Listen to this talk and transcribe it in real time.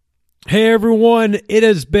Hey everyone, it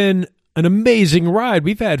has been an amazing ride.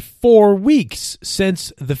 We've had 4 weeks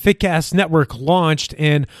since the Fitcast Network launched,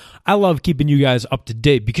 and I love keeping you guys up to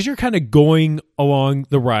date because you're kind of going along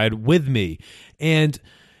the ride with me. And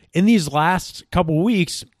in these last couple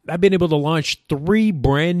weeks, I've been able to launch 3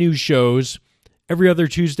 brand new shows every other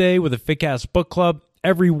Tuesday with the Fitcast Book Club,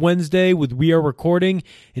 every Wednesday with We Are Recording,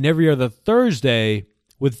 and every other Thursday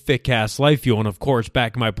with Fitcast Life Fuel. And of course,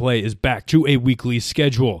 Back in My Play is back to a weekly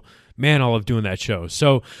schedule. Man, I love doing that show.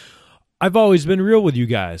 So I've always been real with you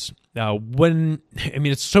guys.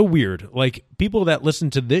 It's so weird. Like, people that listen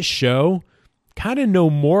to this show kind of know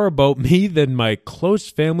more about me than my close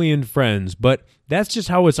family and friends, but that's just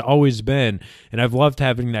how it's always been, and I've loved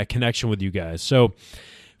having that connection with you guys. So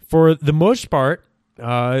for the most part,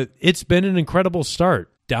 it's been an incredible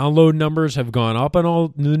start. Download numbers have gone up on all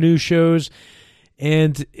the new shows,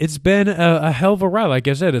 and it's been a hell of a ride. Like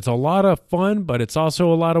I said, it's a lot of fun, but it's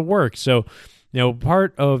also a lot of work. So,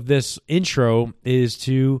 part of this intro is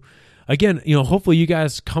to, again, hopefully you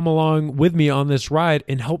guys come along with me on this ride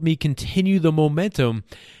and help me continue the momentum.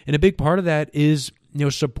 And a big part of that is,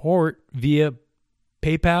 support via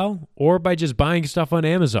PayPal or by just buying stuff on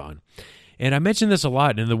Amazon. And I mention this a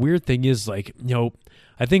lot. And the weird thing is, I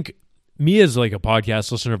think me as like a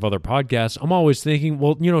podcast listener of other podcasts, I'm always thinking,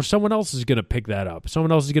 well, someone else is going to pick that up.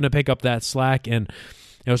 Someone else is going to pick up that slack. And,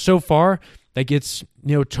 so far, it's,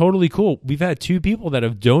 totally cool. We've had 2 people that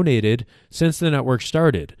have donated since the network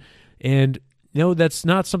started. And, that's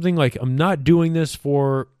not something like, I'm not doing this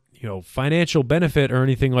for, financial benefit or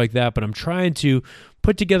anything like that, but I'm trying to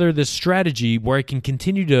put together this strategy where I can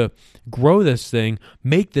continue to grow this thing,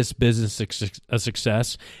 make this business a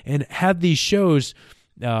success, and have these shows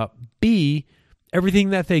be everything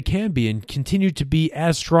that they can be and continue to be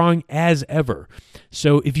as strong as ever.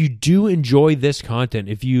 So if you do enjoy this content,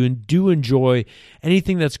 if you do enjoy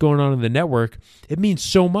anything that's going on in the network, it means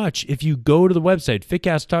so much. If you go to the website,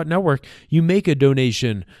 fitcast.network, you make a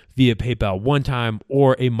donation via PayPal one time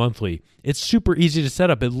or a monthly. It's super easy to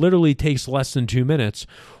set up. It literally takes less than 2 minutes.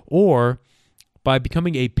 Or by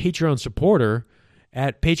becoming a Patreon supporter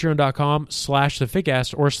at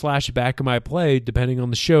patreon.com/thefitcast or /backofmyplay, depending on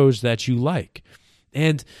the shows that you like.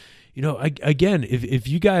 And, again, if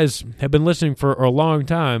you guys have been listening for a long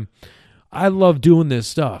time, I love doing this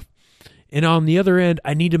stuff. And on the other end,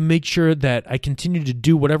 I need to make sure that I continue to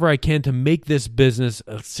do whatever I can to make this business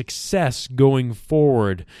a success going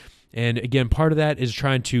forward. And again, part of that is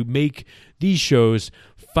trying to make these shows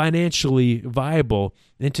financially viable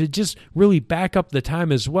and to just really back up the time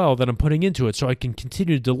as well that I'm putting into it so I can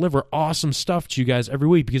continue to deliver awesome stuff to you guys every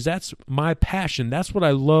week, because that's my passion. That's what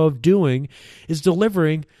I love doing, is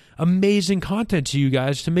delivering amazing content to you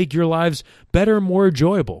guys to make your lives better and more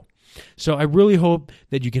enjoyable. So I really hope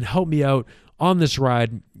that you can help me out on this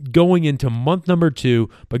ride going into month number 2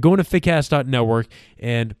 by going to fitcast.network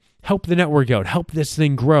and help the network out, help this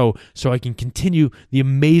thing grow so I can continue the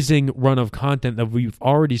amazing run of content that we've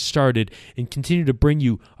already started and continue to bring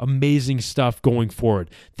you amazing stuff going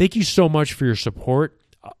forward. Thank you so much for your support.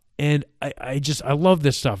 And I love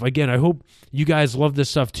this stuff. Again, I hope you guys love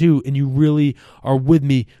this stuff too, and you really are with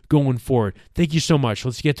me going forward. Thank you so much.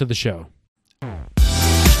 Let's get to the show.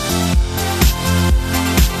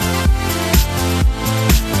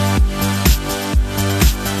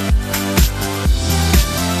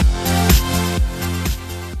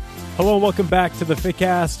 Hello and welcome back to the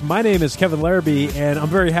Fitcast. My name is Kevin Larrabee, and I'm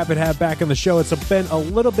very happy to have back on the show. It's been a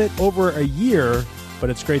little bit over a year, but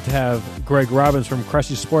it's great to have Greg Robbins from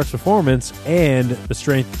Cressy Sports Performance and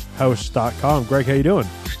thestrengthhouse.com. Greg, how you doing?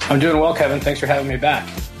 I'm doing well, Kevin. Thanks for having me back.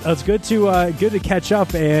 It's good to catch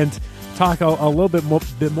up and talk a little bit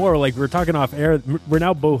more. Like, we're talking off air. We're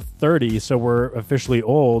now both 30, so we're officially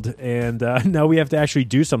old, and now we have to actually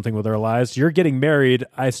do something with our lives. You're getting married.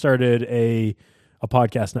 I started a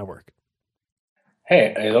podcast network.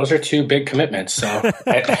 Hey, those are 2 big commitments. So,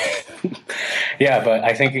 yeah, but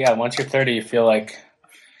I think, once you're 30, you feel like,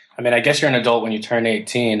 I guess you're an adult when you turn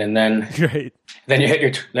 18, and then then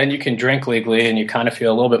you can drink legally, and you kind of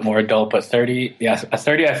feel a little bit more adult. But 30, at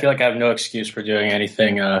 30, I feel like I have no excuse for doing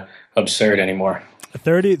anything absurd anymore.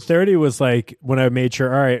 30 was like when I made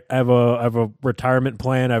sure, all right, I have a retirement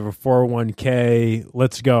plan, I have a 401k,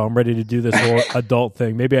 let's go. I'm ready to do this whole adult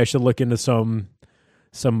thing. Maybe I should look into some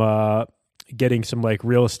getting some like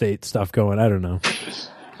real estate stuff going. I don't know.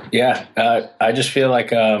 Yeah. I just feel like,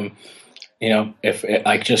 if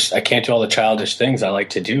I can't do all the childish things I like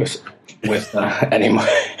to do with anymore.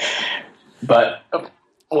 But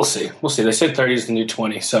We'll see. They say 30 is the new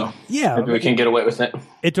 20, so yeah, maybe we can get away with it.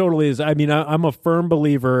 It totally is. I mean, I'm a firm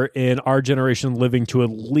believer in our generation living to at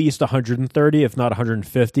least 130, if not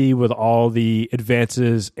 150, with all the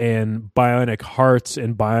advances in bionic hearts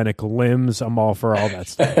and bionic limbs. I'm all for all that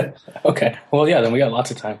stuff. Okay. Well, yeah, then we got lots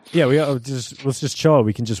of time. Yeah, let's just chill.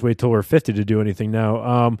 We can just wait till we're 50 to do anything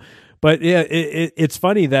now. But yeah, it's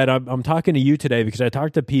funny that I'm talking to you today because I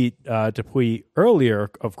talked to Pete Dupuis earlier,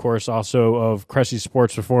 of course, also of Cressy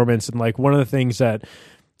Sports Performance. And like one of the things that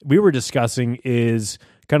we were discussing is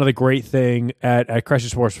kind of the great thing at Cressy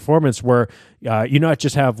Sports Performance where you not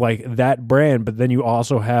just have like that brand, but then you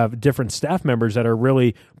also have different staff members that are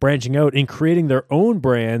really branching out and creating their own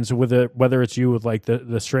brands with whether it's you with like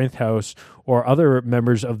the Strength House or other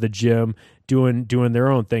members of the gym doing their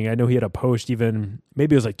own thing. I know he had a post even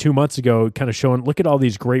maybe it was like 2 months ago kind of showing, look at all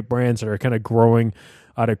these great brands that are kind of growing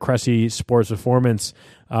out of Cressy Sports Performance.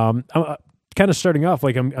 I'm kind of starting off,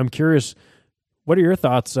 like I'm curious, what are your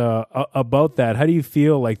thoughts about that? How do you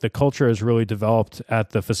feel like the culture has really developed at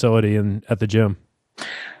the facility and at the gym?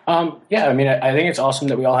 Yeah, I mean, I think it's awesome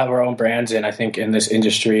that we all have our own brands, and I think in this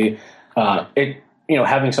industry,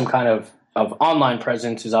 having some kind of online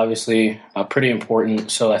presence is obviously pretty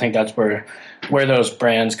important. So I think that's where those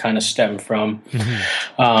brands kind of stem from.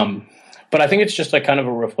 Mm-hmm. But I think it's just like kind of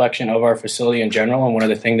a reflection of our facility in general. And one of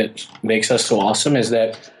the things that makes us so awesome is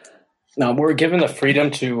that we're given the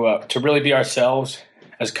freedom to really be ourselves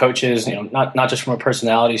as coaches, not just from a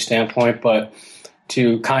personality standpoint, but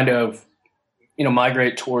to kind of,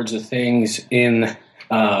 migrate towards the things in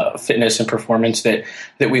fitness and performance that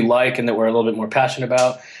we like and that we're a little bit more passionate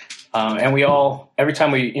about. And we all, every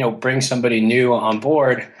time we, bring somebody new on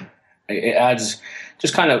board, it adds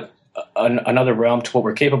just kind of another realm to what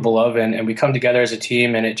we're capable of. And we come together as a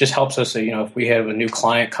team, and it just helps us, if we have a new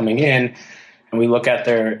client coming in, and we look at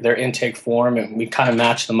their intake form and we kind of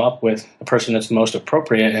match them up with the person that's the most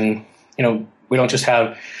appropriate. And, we don't just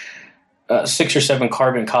have 6 or 7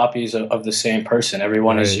 carbon copies of the same person.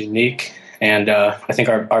 Everyone is unique. And I think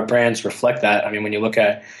our brands reflect that. I mean, when you look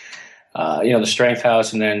at, the Strength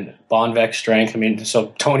House and then Bonvex Strength, I mean,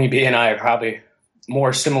 so Tony B and I are probably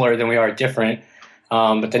more similar than we are different.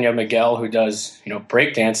 But then you have Miguel who does,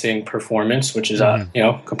 breakdancing performance, which is,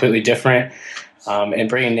 completely different. And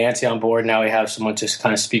bringing Nancy on board, now we have someone to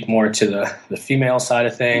kind of speak more to the female side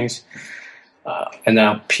of things. And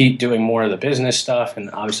now Pete doing more of the business stuff,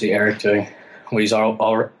 and obviously Eric doing what he's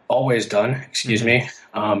always done,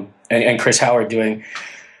 and Chris Howard doing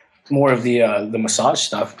more of the massage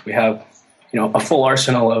stuff. We have, a full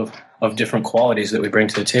arsenal of different qualities that we bring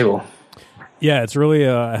to the table. Yeah, it's really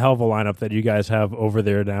a hell of a lineup that you guys have over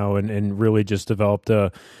there now, and really just developed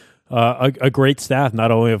a great staff,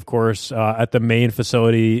 not only, of course, at the main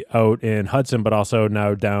facility out in Hudson, but also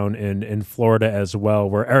now down in Florida as well,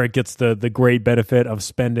 where Eric gets the great benefit of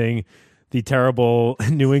spending the terrible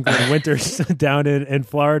New England winters down in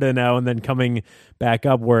Florida now, and then coming back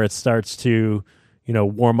up where it starts to,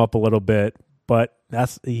 warm up a little bit. But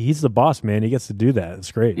he's the boss, man. He gets to do that.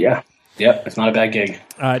 It's great. Yeah. Yep. It's not a bad gig.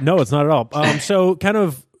 No, it's not at all. So kind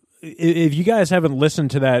of, if you guys haven't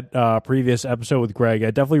listened to that previous episode with Greg,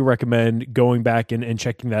 I definitely recommend going back and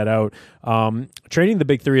checking that out. Training the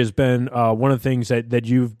Big Three has been one of the things that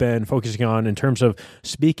you've been focusing on in terms of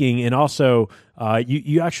speaking, and also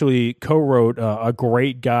you actually co-wrote a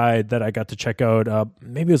great guide that I got to check out.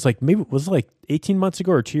 Maybe it was like 18 months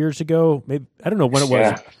ago or 2 years ago. Maybe I don't know when it was.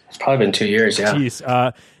 Yeah, it's probably been 2 years. Yeah.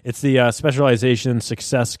 Jeez. It's the Specialization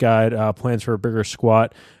Success Guide, plans for a bigger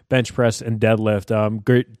squat, bench press, and deadlift.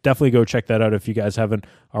 Great, definitely go check that out if you guys haven't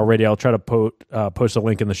already. I'll try to post a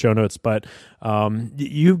link in the show notes. But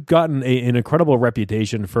you've gotten an incredible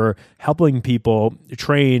reputation for helping people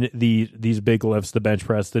train these big lifts, the bench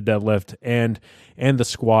press, the deadlift, and the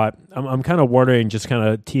squat. I'm kind of wondering, just kind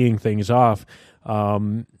of teeing things off,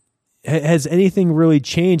 has anything really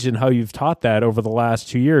changed in how you've taught that over the last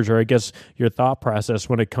 2 years, or I guess your thought process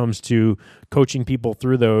when it comes to coaching people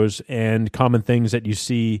through those and common things that you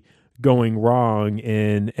see going wrong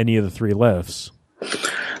in any of the 3 lifts?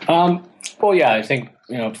 Well, yeah, I think,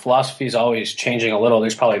 philosophy is always changing a little.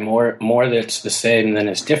 There's probably more that's the same than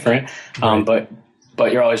it's different. Right.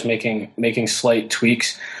 But you're always making slight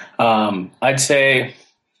tweaks. I'd say,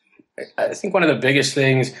 I think one of the biggest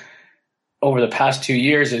things over the past 2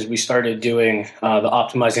 years is we started doing the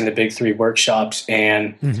Optimizing the Big Three workshops,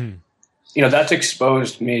 and that's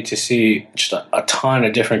exposed me to see just a ton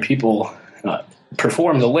of different people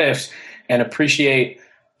perform the lifts and appreciate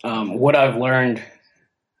what I've learned,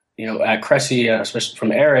 at Cressy, especially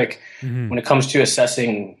from Eric, when it comes to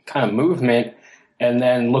assessing kind of movement, and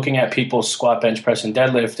then looking at people's squat, bench press, and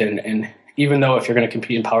deadlift, even though if you're going to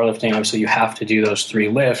compete in powerlifting, obviously you have to do those 3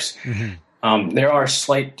 lifts. There are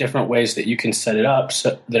slight different ways that you can set it up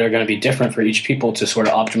that are going to be different for each people to sort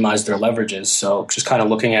of optimize their leverages. So just kind of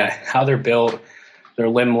looking at how they're built, their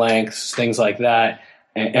limb lengths, things like that,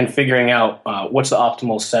 and figuring out what's the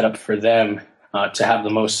optimal setup for them to have the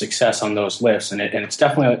most success on those lifts. And it's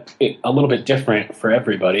definitely a little bit different for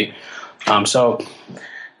everybody. So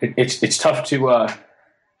it's tough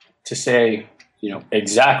to say,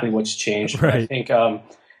 exactly what's changed. Right.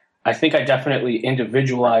 I think I definitely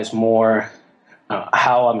individualize more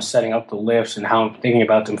how I'm setting up the lifts and how I'm thinking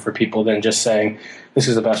about them for people than just saying, this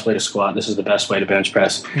is the best way to squat, this is the best way to bench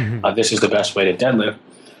press, this is the best way to deadlift.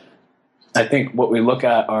 I think what we look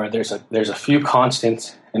at are there's a few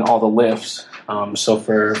constants in all the lifts. So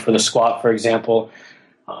for the squat, for example,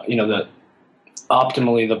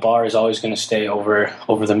 optimally the bar is always going to stay over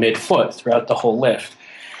the midfoot throughout the whole lift,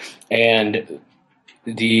 and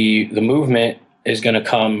the movement is going to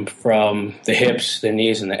come from the hips, the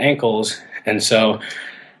knees, and the ankles. And so,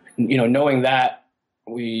 knowing that,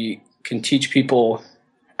 we can teach people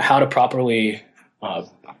how to properly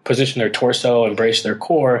position their torso and brace their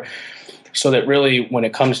core, so that really when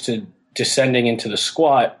it comes to descending into the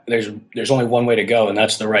squat, there's only one way to go, and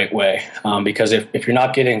that's the right way. Because if you're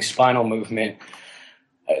not getting spinal movement,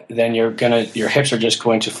 then your hips are just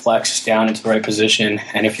going to flex down into the right position.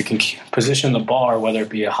 And if you can position the bar, whether it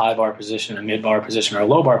be a high bar position, a mid bar position, or a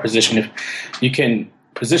low bar position, if you can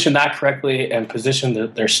position that correctly and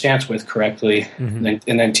position their stance width correctly, and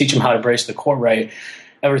then teach them how to brace the core right,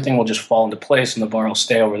 everything will just fall into place and the bar will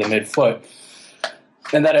stay over the midfoot.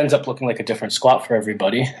 And that ends up looking like a different squat for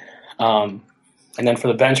everybody. And then for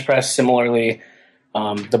the bench press, similarly,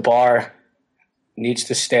 the bar needs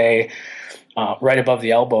to stay right above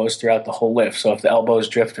the elbows throughout the whole lift. So if the elbows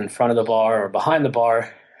drift in front of the bar or behind the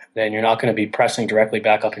bar, then you're not going to be pressing directly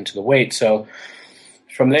back up into the weight. So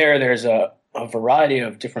from there's a variety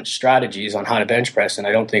of different strategies on how to bench press, and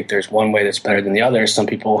I don't think there's one way that's better than the other. Some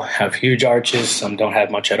people have huge arches, some don't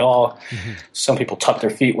have much at all. Some people tuck their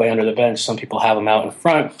feet way under the bench, some people have them out in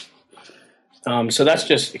front. So that's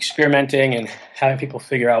just experimenting and having people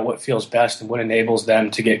figure out what feels best and what enables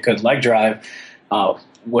them to get good leg drive,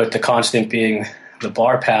 with the constant being the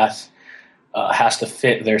bar path has to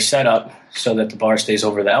fit their setup so that the bar stays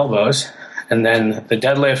over the elbows. And then the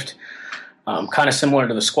deadlift, kind of similar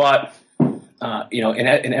to the squat,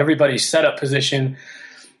 in everybody's setup position,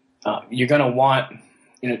 you're going to want,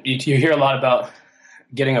 you hear a lot about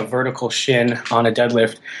getting a vertical shin on a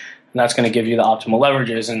deadlift, and that's going to give you the optimal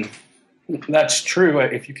leverages. And that's true.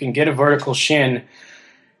 If you can get a vertical shin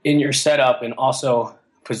in your setup and also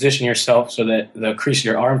position yourself so that the crease of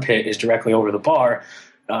your armpit is directly over the bar,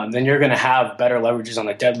 then you're going to have better leverages on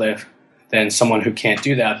the deadlift than someone who can't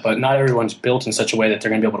do that. But not everyone's built in such a way that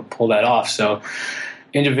they're going to be able to pull that off. So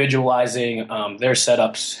individualizing their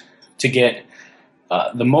setups to get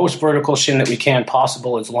the most vertical shin that we can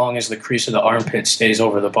possible, as long as the crease of the armpit stays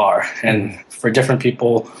over the bar. And for different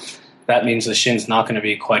people, that means the shin's not going to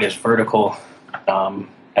be quite as vertical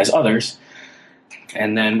as others.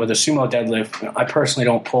 And then with a sumo deadlift, I personally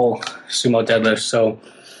don't pull sumo deadlifts. So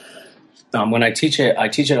when I teach it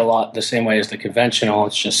a lot the same way as the conventional.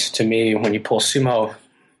 It's just, to me, when you pull sumo,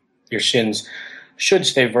 your shins should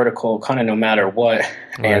stay vertical kind of no matter what.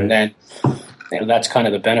 Right. And then that's kind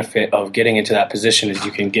of the benefit of getting into that position, is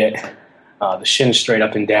you can get the shins straight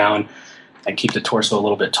up and down and keep the torso a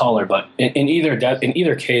little bit taller. But in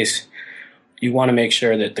either case, you want to make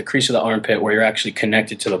sure that the crease of the armpit, where you're actually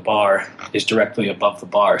connected to the bar, is directly above the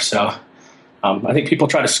bar. So I think people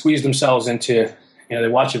try to squeeze themselves into, they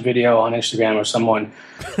watch a video on Instagram of someone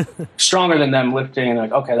stronger than them lifting, and they're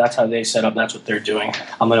like, okay, that's how they set up, that's what they're doing,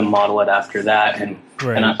 I'm going to model it after that. And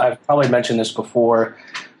right. And I've probably mentioned this before,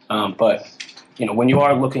 but when you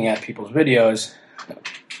are looking at people's videos,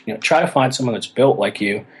 try to find someone that's built like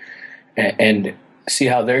you and see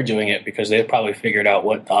how they're doing it, because they've probably figured out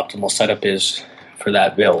what the optimal setup is for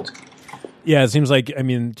that build. Yeah, it seems like,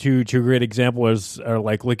 two great examples are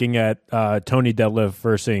like looking at Tony deadlift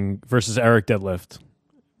versus Eric deadlift.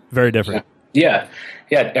 Very different. Yeah.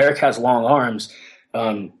 Eric has long arms,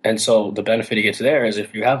 and so the benefit he gets there is,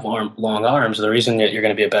 if you have long arms, the reason that you're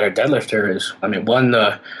going to be a better deadlifter is, one,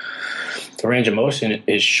 the range of motion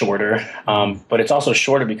is shorter, but it's also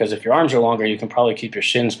shorter because if your arms are longer, you can probably keep your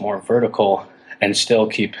shins more vertical and still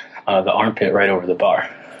keep the armpit right over the bar.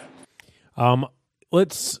 I'm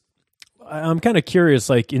kind of curious,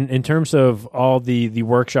 like in terms of all the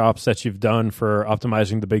workshops that you've done for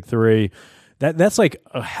optimizing the big three, that's like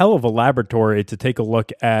a hell of a laboratory to take a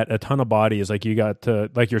look at a ton of bodies. Like you got to,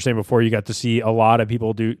 like you were saying before, you got to see a lot of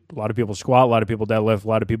people squat, a lot of people deadlift, a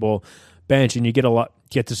lot of people bench, and you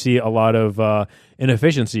get to see a lot of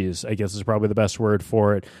inefficiencies, I guess is probably the best word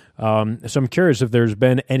for it. So I'm curious if there's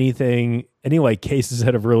been any like cases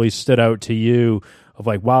that have really stood out to you of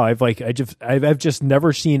like, wow, I've just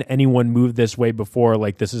never seen anyone move this way before.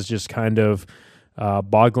 Like, this is just kind of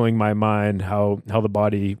boggling my mind how the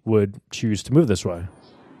body would choose to move this way.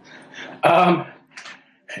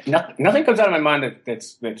 Nothing comes out of my mind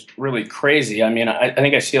that's really crazy. I mean, I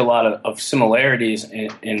think I see a lot of similarities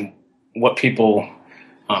in what people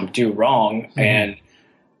do wrong, mm-hmm.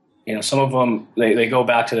 and some of them they go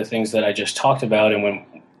back to the things that I just talked about. And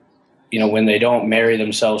when they don't marry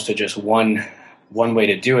themselves to just one way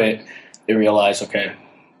to do it, they realize, okay,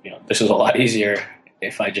 this is a lot easier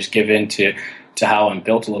if I just give in to how I'm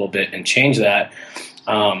built a little bit and change that.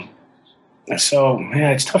 So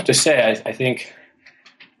yeah, it's tough to say. I think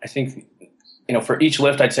for each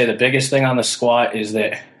lift, I'd say the biggest thing on the squat is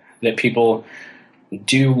that people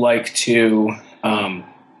do like to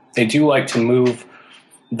move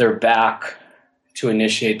their back to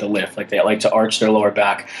initiate the lift. Like, they like to arch their lower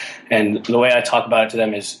back, and the way I talk about it to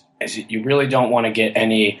them is you really don't want to get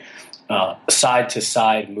any side to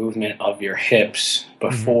side movement of your hips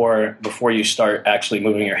before you start actually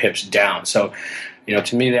moving your hips down. So,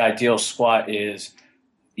 to me, the ideal squat is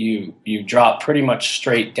you drop pretty much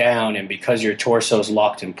straight down, and because your torso is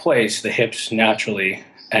locked in place, the hips naturally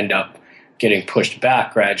end up getting pushed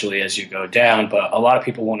back gradually as you go down. But a lot of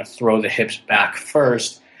people want to throw the hips back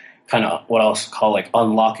first, kind of what I'll call like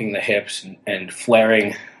unlocking the hips and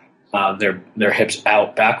flaring their hips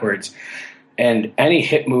out backwards. And any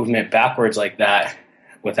hip movement backwards like that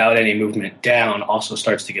without any movement down also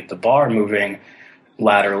starts to get the bar moving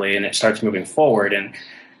laterally, and it starts moving forward.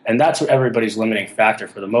 And that's what everybody's limiting factor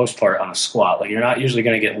for the most part on a squat. Like, you're not usually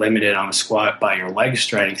going to get limited on a squat by your leg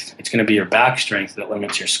strength. It's going to be your back strength that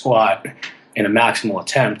limits your squat in a maximal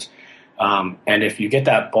attempt. And if you get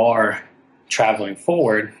that bar traveling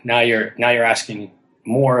forward, now you're asking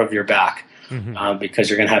more of your back, because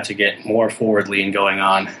you're going to have to get more forward lean going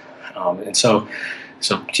on. And so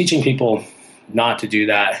teaching people not to do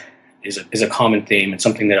that is a common theme, and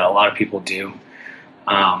something that a lot of people do.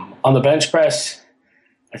 On the bench press,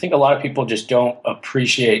 I think a lot of people just don't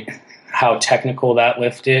appreciate how technical that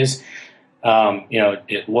lift is.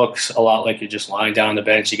 It looks a lot like you're just lying down on the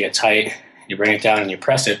bench, you get tight, you bring it down and you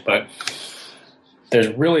press it, but there's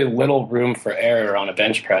really little room for error on a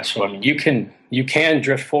bench press. So, I mean, you can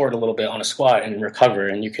drift forward a little bit on a squat and recover,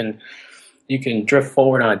 and you can drift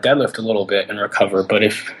forward on a deadlift a little bit and recover. But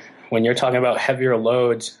when you're talking about heavier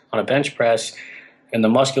loads on a bench press, and the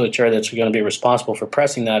musculature that's going to be responsible for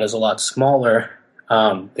pressing that is a lot smaller,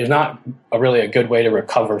 there's not really a good way to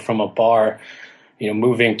recover from a bar,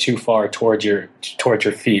 moving too far towards your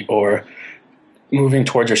feet, or moving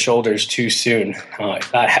towards your shoulders too soon.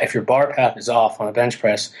 If your bar path is off on a bench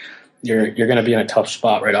press, you're going to be in a tough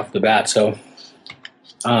spot right off the bat. So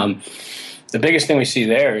the biggest thing we see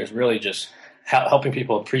there is really just helping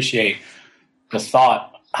people appreciate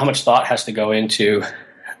how much thought has to go into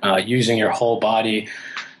using your whole body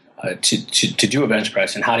to do a bench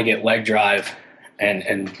press, and how to get leg drive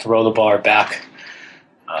and throw the bar back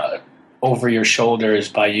over your shoulders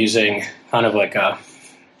by using kind of like a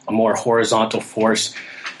more horizontal force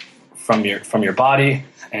from your body,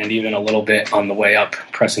 and even a little bit on the way up,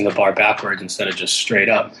 pressing the bar backwards instead of just straight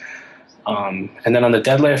up. And then on the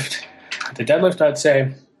deadlift, I'd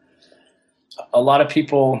say a lot of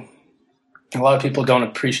people don't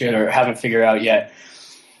appreciate or haven't figured out yet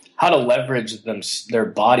how to leverage their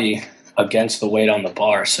body against the weight on the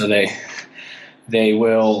bar. So they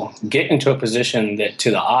will get into a position that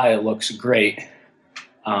to the eye looks great,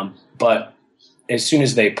 but as soon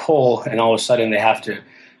as they pull and all of a sudden they have to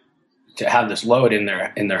have this load in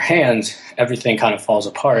their hands, everything kind of falls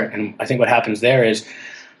apart. And I think what happens there is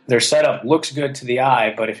their setup looks good to the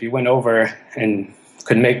eye, but if you went over and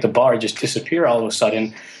could make the bar just disappear all of a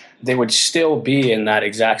sudden, they would still be in that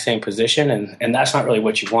exact same position, and that's not really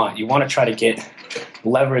what you want. You want to try to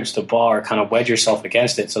leverage the bar, kind of wedge yourself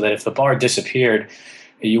against it, so that if the bar disappeared,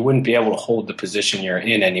 you wouldn't be able to hold the position you're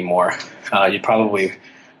in anymore. You'd probably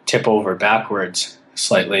tip over backwards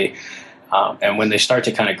slightly, and when they start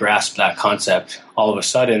to kind of grasp that concept, all of a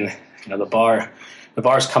sudden, the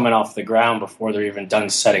bar's coming off the ground before they're even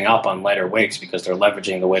done setting up on lighter weights, because they're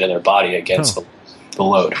leveraging the weight of their body against the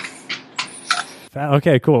load.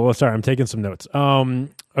 Okay, cool. Well, sorry, I'm taking some notes.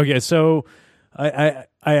 Okay, so I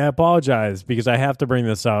apologize because I have to bring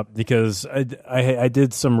this up, because I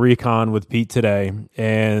did some recon with Pete today,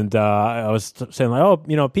 and I was saying like,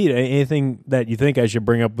 oh, Pete, anything that you think I should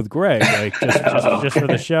bring up with Greg, like just for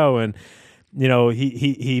the show, and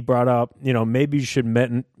he brought up, maybe you should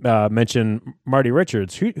mention Marty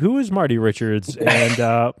Richards. Who is Marty Richards, and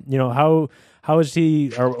how is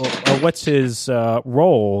he, or what's his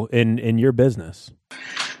role in your business?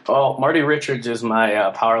 Well, Marty Richards is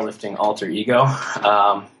my powerlifting alter ego.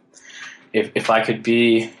 If I could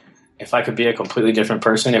be a completely different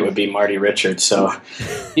person, it would be Marty Richards. So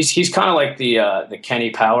he's kind of like the Kenny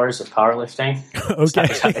Powers of powerlifting.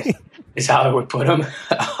 Okay, is how I would put him.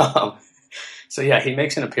 So yeah, he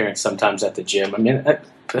makes an appearance sometimes at the gym. I mean, I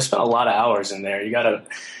spent a lot of hours in there. You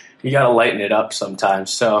gotta lighten it up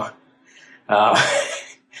sometimes. So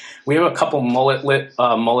we have a couple mullet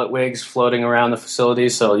wigs floating around the facility.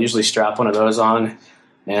 So I'll usually strap one of those on.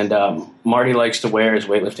 And Marty likes to wear his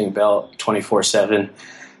weightlifting belt 24/7,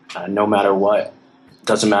 no matter what.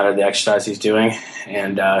 Doesn't matter the exercise he's doing,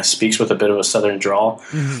 and speaks with a bit of a southern drawl.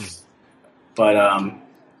 Mm-hmm. But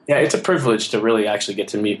yeah, it's a privilege to really actually get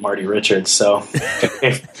to meet Marty Richards. So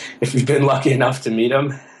if you've been lucky enough to meet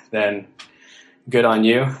him, then good on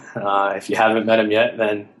you. If you haven't met him yet,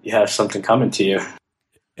 then you have something coming to you.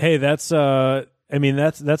 Hey, that's a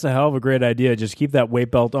hell of a great idea. Just keep that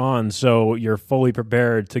weight belt on so you're fully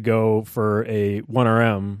prepared to go for a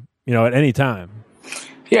 1RM, at any time.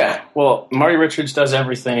 Yeah, well, Marty Richards does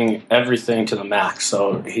everything to the max.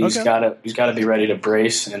 So he's got to be ready to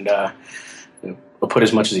brace and put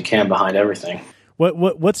as much as he can behind everything.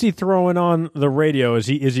 What's he throwing on the radio? Is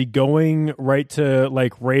he going right to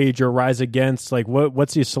like Rage or Rise Against? Like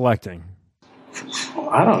what's he selecting?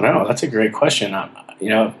 I don't know. That's a great question.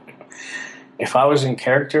 If I was in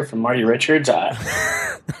character for Marty Richards,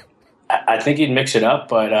 I think he'd mix it up,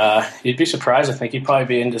 but you'd be surprised. I think he'd probably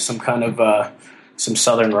be into some kind of some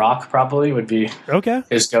southern rock. Probably would be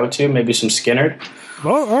his go-to. Maybe some Skynyrd.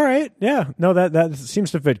 Oh, all right. Yeah. No, that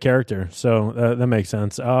seems to fit character. So that makes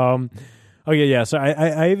sense. Okay, yeah. So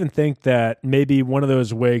I even think that maybe one of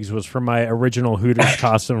those wigs was from my original Hooters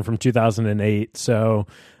costume from 2008. So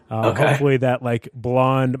hopefully that like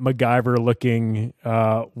blonde MacGyver-looking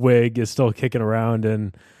wig is still kicking around,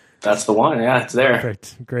 and that's the one. Yeah, it's there.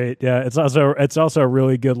 Perfect. Great. Yeah, it's also a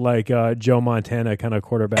really good like Joe Montana kind of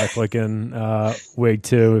quarterback looking wig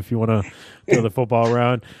too, if you want to throw the football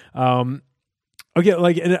around. Okay,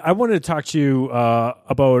 and I wanted to talk to you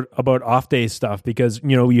about off day stuff, because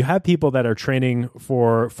you have people that are training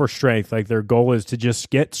for strength, like their goal is to just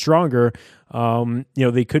get stronger.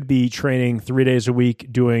 They could be training 3 days a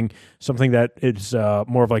week, doing something that is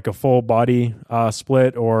more of like a full body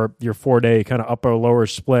split, or your 4-day kind of upper lower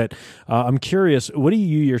split. I'm curious, what do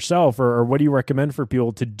you yourself, or what do you recommend for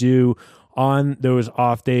people to do on those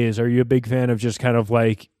off days? Are you a big fan of just kind of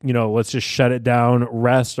like, let's just shut it down,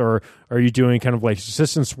 rest, or are you doing kind of like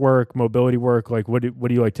resistance work, mobility work? Like what do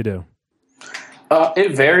you like to do?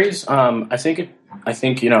 It varies. I think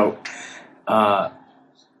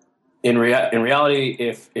in reality,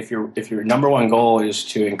 if your number one goal is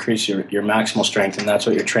to increase your maximal strength, and that's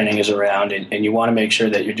what your training is around, and you want to make sure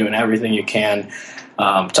that you're doing everything you can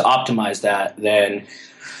to optimize that, then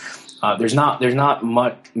there's not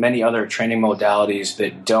many other training modalities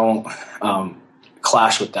that don't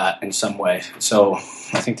clash with that in some way. So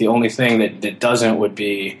I think the only thing that doesn't would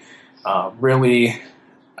be really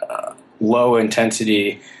low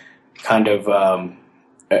intensity kind of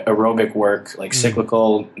aerobic work, like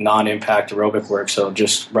cyclical non-impact aerobic work. So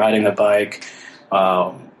just riding the bike,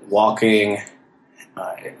 walking,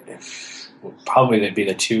 probably that'd be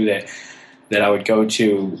the two that I would go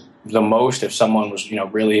to the most if someone was,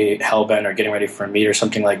 really hell-bent or getting ready for a meet or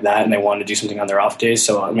something like that, and they wanted to do something on their off days.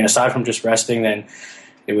 So, I mean, aside from just resting, then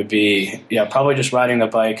it would be, probably just riding the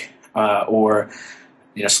bike or,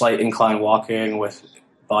 slight incline walking with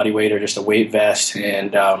body weight or just a weight vest,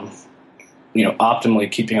 and,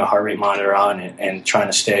 optimally keeping a heart rate monitor on and trying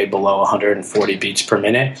to stay below 140 beats per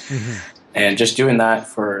minute. Mm-hmm. And just doing that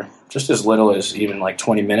for just as little as even like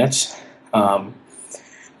 20 minutes. And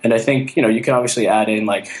I think, you can obviously add in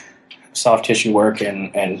like soft tissue work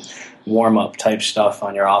and warm up type stuff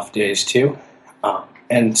on your off days too.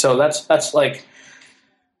 And so that's like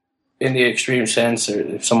in the extreme sense, or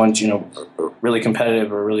if someone's, really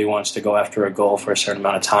competitive or really wants to go after a goal for a certain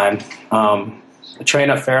amount of time. I train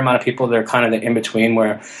a fair amount of people that are kind of the in-between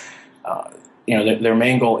where, their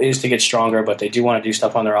main goal is to get stronger, but they do want to do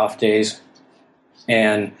stuff on their off days.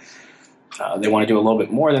 And they want to do a little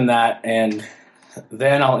bit more than that. And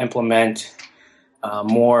then I'll implement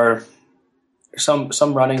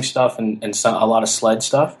some running stuff and a lot of sled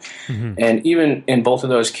stuff. Mm-hmm. And even in both of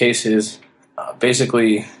those cases,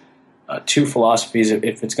 basically two philosophies.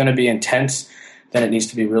 If it's going to be intense, then it needs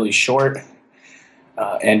to be really short.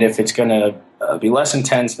 And if it's going to be less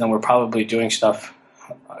intense, then we're probably doing stuff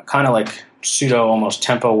kind of like pseudo almost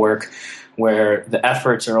tempo work where the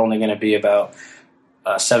efforts are only going to be about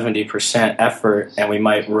 70% effort, and we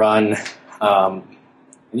might run,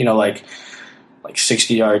 like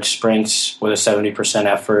 60-yard sprints with a 70%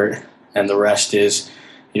 effort, and the rest is,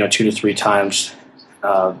 2 to 3 times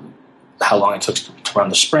how long it took to run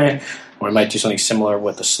the sprint. Or we might do something similar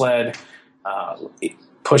with the sled.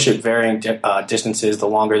 Push at varying distances. The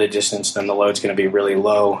longer the distance, then the load's going to be really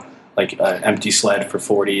low, like an empty sled for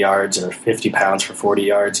 40 yards or 50 pounds for 40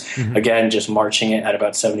 yards. Mm-hmm. Again, just marching it at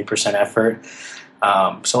about 70% effort.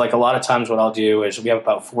 So like a lot of times what I'll do is we have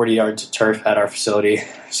about 40 yards of turf at our facility.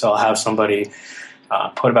 So I'll have somebody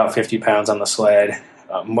put about 50 pounds on the sled,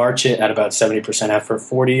 march it at about 70% effort,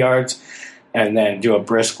 40 yards, and then do a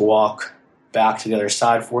brisk walk back to the other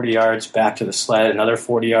side, 40 yards, back to the sled, another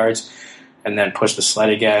 40 yards, and then push the sled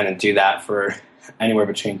again and do that for anywhere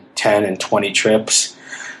between 10 and 20 trips.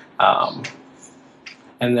 And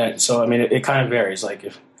then, so, I mean, it kind of varies. Like,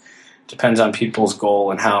 it depends on people's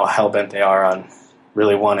goal and how hell-bent they are on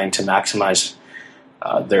really wanting to maximize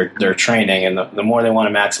their training. And the more they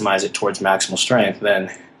want to maximize it towards maximal strength,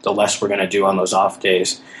 then the less we're going to do on those off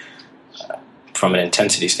days from an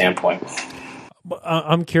intensity standpoint.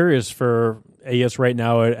 I'm curious for, I guess, right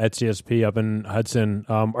now at CSP up in Hudson,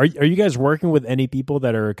 are you guys working with any people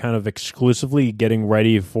that are kind of exclusively getting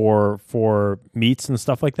ready for meets and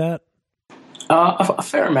stuff like that? A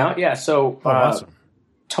fair amount, yeah. So awesome.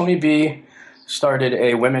 Tony B started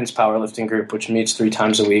a women's powerlifting group, which meets 3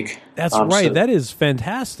 times a week. That's right. So, that is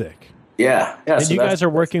fantastic. Yeah. And so you guys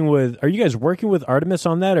are you guys working with Artemis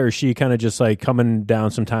on that, or is she kind of just like coming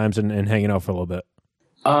down sometimes and hanging out for a little bit?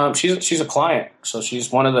 She's a client, so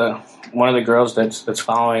she's one of the girls that's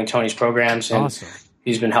following Tony's programs, and awesome.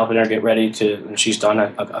 He's been helping her get ready to. And she's done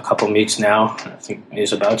a couple meets now. I think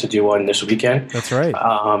he's about to do one this weekend. That's right.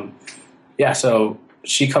 Yeah, so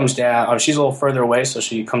she comes down. She's a little further away, so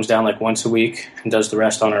she comes down like once a week and does the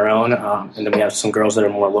rest on her own. And then we have some girls that are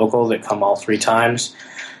more local that come all 3 times,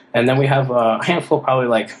 and then we have a handful, probably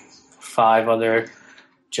like 5 other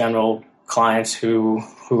general clients who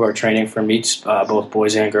are training for meets, both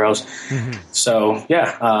boys and girls. Mm-hmm. So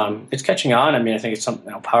yeah, it's catching on. I mean, I think it's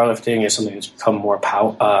something, powerlifting is something that's become more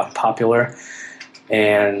popular,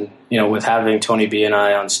 and with having Tony B and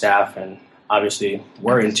I on staff, and obviously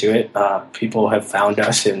we're into it, people have found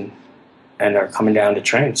us and are coming down to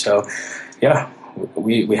train. So yeah,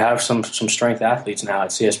 we have some strength athletes now at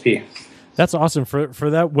CSP. That's awesome for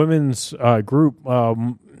that women's group.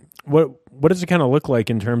 What does it kind of look like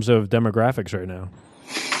in terms of demographics right now?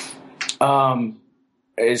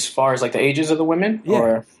 As far as like the ages of the women,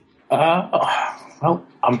 yeah. Well,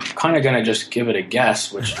 I'm kind of going to just give it a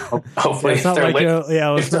guess, which hopefully if they're,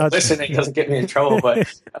 listening, doesn't get me in trouble. But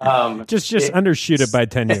just undershoot it by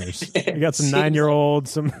 10 years. You got some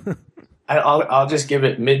 9-year-olds. I'll just give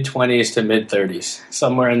it mid-20s to mid-30s,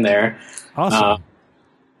 somewhere in there. Awesome.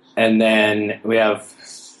 And then we have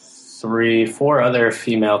 3-4 other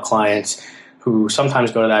female clients who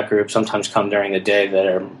sometimes go to that group, sometimes come during the day, that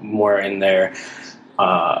are more in their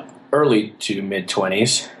early to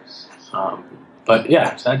mid-20s. But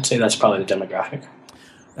yeah, I'd say that's probably the demographic.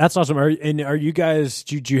 That's awesome. Are you guys,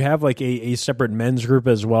 do you have like a separate men's group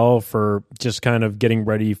as well for just kind of getting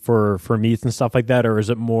ready for meets and stuff like that? Or is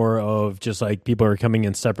it more of just like people are coming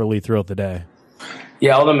in separately throughout the day?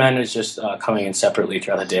 Yeah, all the men is just coming in separately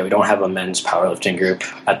throughout the day. We don't have a men's powerlifting group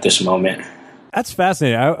at this moment. That's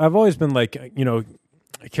fascinating. I've always been like,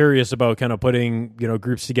 curious about kind of putting,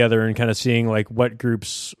 groups together and kind of seeing like what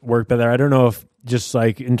groups work better. I don't know if just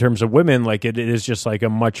like in terms of women, like it is just like a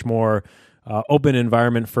much more open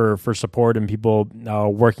environment for support and people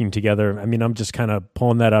working together. I mean, I'm just kind of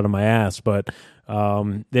pulling that out of my ass, but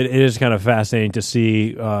it is kind of fascinating to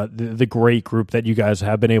see the great group that you guys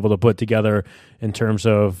have been able to put together in terms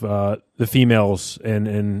of the females,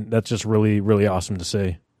 and that's just really, really awesome to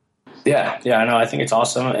see. Yeah, I know. I think it's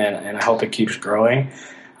awesome, and I hope it keeps growing.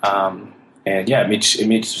 And yeah, it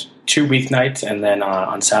meets 2 weeknights and then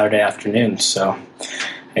on Saturday afternoons. So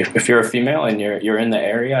if you're a female and you're in the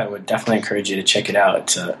area, I would definitely encourage you to check it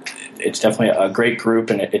out. It's definitely a great group,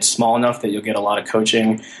 and it's small enough that you'll get a lot of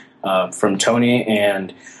coaching from Tony,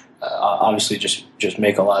 and obviously just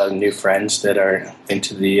make a lot of new friends that are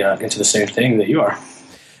into the same thing that you are.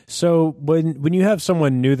 So when you have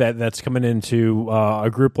someone new that's coming into a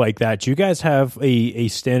group like that, do you guys have a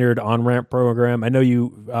standard on-ramp program? I know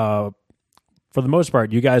you, for the most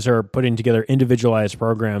part, you guys are putting together individualized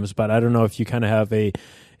programs, but I don't know if you kind of have a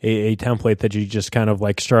template that you just kind of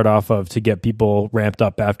like start off of to get people ramped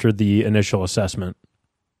up after the initial assessment.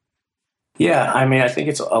 Yeah, I mean, I think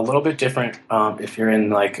it's a little bit different if you're in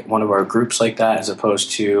like one of our groups like that, as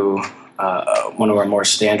opposed to one of our more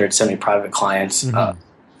standard semi-private clients. So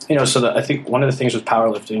I think one of the things with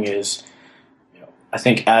powerlifting is, I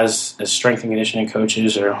think as strength and conditioning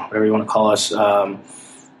coaches, or whatever you want to call us,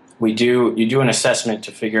 you do an assessment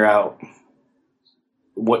to figure out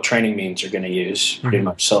what training means you're going to use, pretty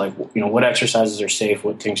much. So what exercises are safe,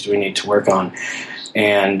 what things do we need to work on,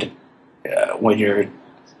 and when you're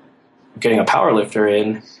getting a power lifter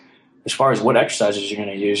in, as far as what exercises you're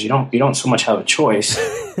going to use, you don't so much have a choice,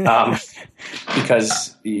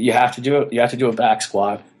 because you have to do a back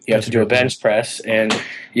squat, you have to do a bench press, and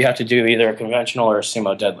you have to do either a conventional or a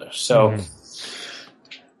sumo deadlift. So,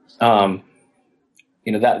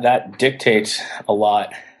 that dictates a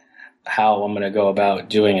lot how I'm going to go about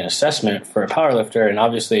doing an assessment for a powerlifter, and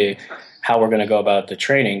obviously how we're going to go about the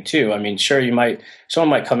training too. I mean, sure, someone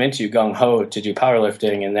might come into you gung ho to do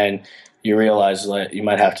powerlifting, and then you realize that you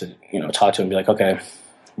might have to, talk to them and be like, okay,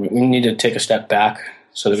 we need to take a step back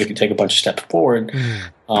so that we can take a bunch of steps forward.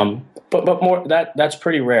 But more that's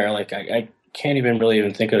pretty rare. Like I can't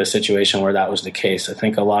even think of a situation where that was the case. I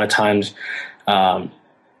think a lot of times,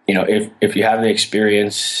 if you have the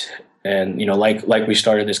experience and, like we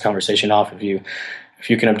started this conversation off, if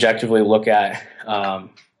you can objectively look at,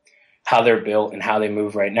 how they're built and how they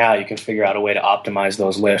move right now, you can figure out a way to optimize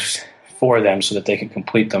those lifts for them so that they can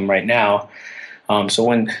complete them right now. So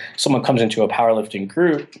when someone comes into a powerlifting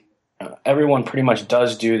group, everyone pretty much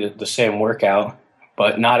does do the same workout,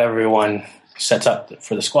 but not everyone sets up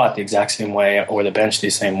for the squat the exact same way, or the bench the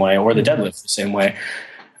same way, or the deadlift the same way.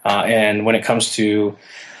 And when it comes to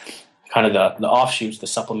kind of the offshoots, the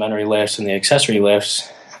supplementary lifts and the accessory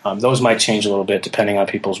lifts, those might change a little bit depending on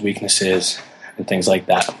people's weaknesses and things like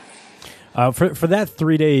that. For that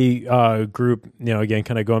 3-day group, again,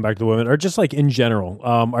 kind of going back to the women, or just like in general,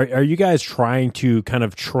 are you guys trying to kind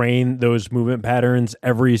of train those movement patterns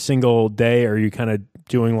every single day? Or are you kind of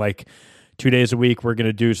doing like 2 days a week, we're going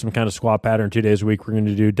to do some kind of squat pattern, 2 days a week, we're going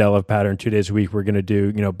to do deadlift pattern, 2 days a week, we're going to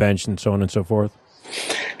do, bench, and so on and so forth?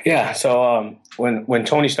 Yeah. So when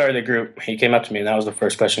Tony started the group, he came up to me and that was the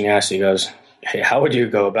first question he asked. He goes, "Hey, how would you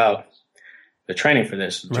go about the training for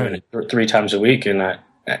this?" Doing it 3 times a week. And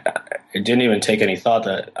it didn't even take any thought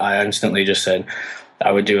that I instantly just said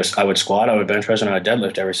I would squat, I would bench press, and I would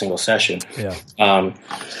deadlift every single session. Yeah.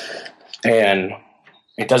 And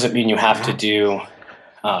it doesn't mean you have to do,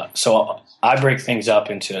 so I break things up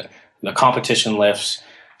into the competition lifts,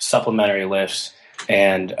 supplementary lifts,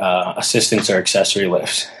 and assistance or accessory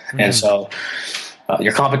lifts. And so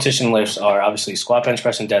your competition lifts are obviously squat, bench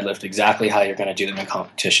press, and deadlift, exactly how you're going to do them in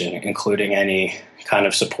competition, including any kind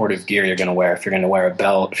of supportive gear you're going to wear. If you're going to wear a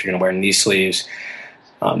belt, if you're going to wear knee sleeves,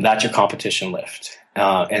 that's your competition lift.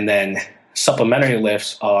 And then supplementary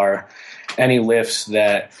lifts are any lifts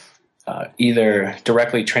that either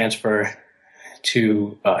directly transfer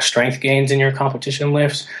to strength gains in your competition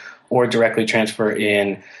lifts, or directly transfer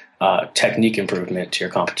in technique improvement to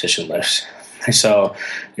your competition lifts. So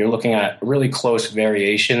you're looking at really close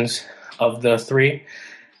variations of the 3.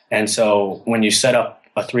 And so when you set up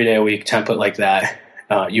a 3-day-a-week template like that,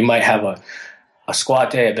 you might have a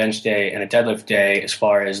squat day, a bench day, and a deadlift day as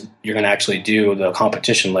far as you're going to actually do the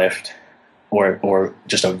competition lift, or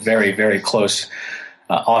just a very, very close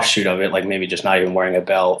offshoot of it, like maybe just not even wearing a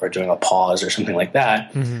belt or doing a pause or something like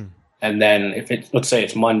that. And then let's say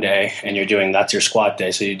it's Monday and that's your squat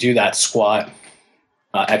day. So you do that squat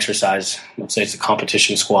exercise. Let's say it's a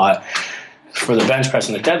competition squat. For the bench press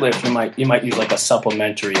and the deadlift, you might use like a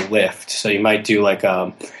supplementary lift. So you might do like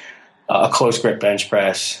a close grip bench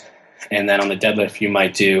press, and then on the deadlift you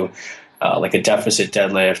might do like a deficit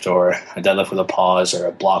deadlift, or a deadlift with a pause, or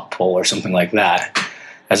a block pull, or something like that,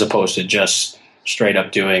 as opposed to just straight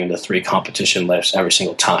up doing the 3 competition lifts every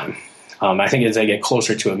single time. I think as they get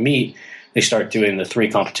closer to a meet, they start doing the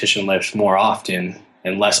 3 competition lifts more often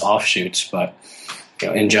and less offshoots. But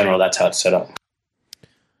in general, that's how it's set up.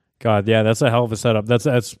 God, yeah, that's a hell of a setup. That's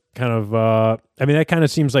kind of, that kind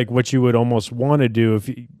of seems like what you would almost want to do if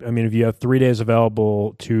you have 3 days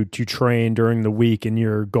available to train during the week, and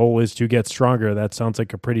your goal is to get stronger. That sounds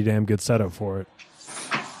like a pretty damn good setup for it.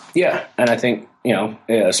 Yeah, and I think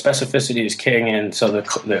specificity is king, and so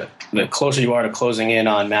the closer you are to closing in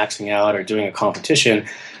on maxing out or doing a competition,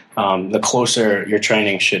 the closer your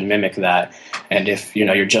training should mimic that. And if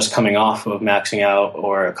you're just coming off of maxing out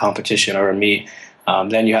or a competition or a meet,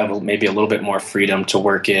 then you have maybe a little bit more freedom to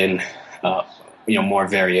work in more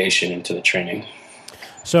variation into the training.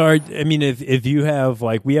 So if you have,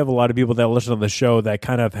 like, we have a lot of people that listen to the show that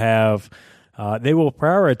kind of have they will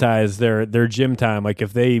prioritize their gym time. Like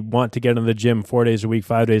if they want to get in the gym 4 days a week,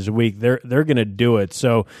 5 days a week, they're going to do it.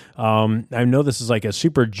 So I know this is like a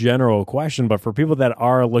super general question, but for people that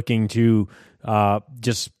are looking to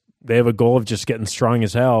they have a goal of just getting strong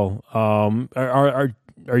as hell,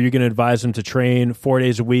 are you going to advise them to train 4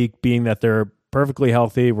 days a week, being that they're perfectly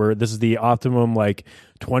healthy, where this is the optimum, like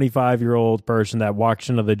 25-year-old person that walks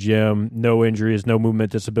into the gym, no injuries, no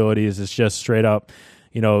movement disabilities, it's just straight up,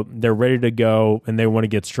 they're ready to go and they want to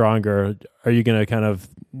get stronger? Are you going to kind of,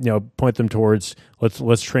 point them towards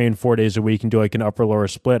let's train 4 days a week and do like an upper lower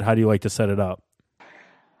split? How do you like to set it up?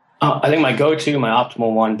 I think my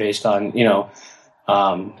optimal one, based on,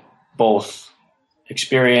 both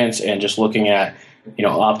experience and just looking at,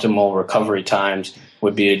 optimal recovery times,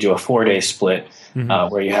 would be to do a 4-day split,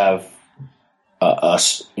 where you have a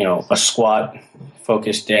squat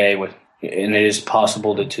focused day and it is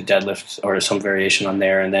possible to deadlift or some variation on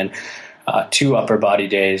there. And then 2 upper body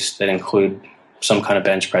days that include some kind of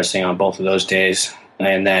bench pressing on both of those days.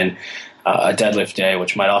 And then a deadlift day,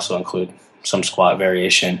 which might also include some squat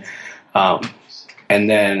variation. And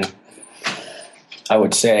then I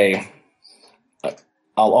would say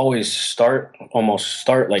I'll always start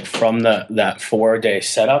like from that 4-day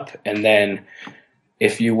setup. And then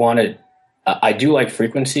if you want to, I do like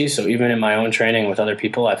frequency. So even in my own training with other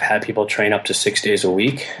people, I've had people train up to 6 days a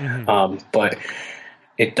week, but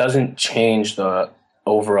it doesn't change the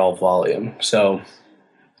overall volume. So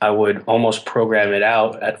I would almost program it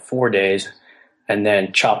out at 4 days and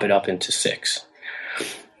then chop it up into 6,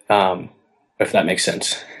 if that makes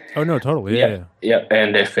sense. Oh no, totally. Yeah.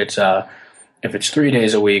 And if it's 3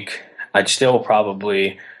 days a week, I'd still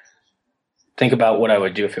probably think about what I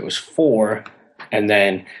would do if it was 4, and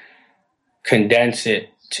then condense it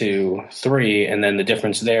to 3. And then the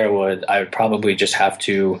difference there I would probably just have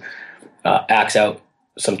to axe out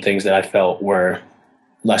some things that I felt were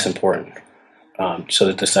less important, so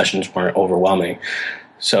that the sessions weren't overwhelming.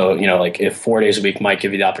 So, like if 4 days a week might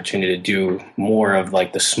give you the opportunity to do more of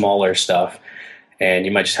like the smaller stuff, and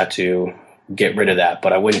you might just have to get rid of that.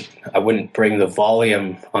 But I wouldn't bring the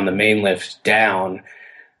volume on the main lift down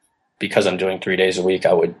because I'm doing 3 days a week.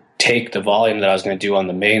 I would take the volume that I was going to do on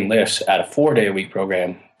the main lifts at a 4-day a week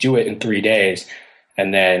program, do it in 3 days,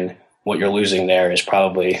 and then what you're losing there is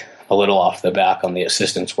probably a little off the back on the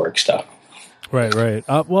assistance work stuff. Right.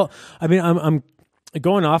 Well, I mean, I'm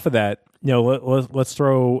going off of that. Let's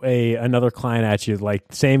throw another client at you, like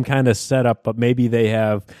same kind of setup, but maybe they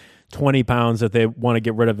have 20 pounds that they want to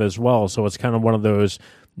get rid of as well. So it's kind of one of those,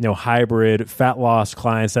 hybrid fat loss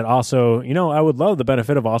clients that also, I would love the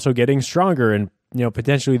benefit of also getting stronger, and,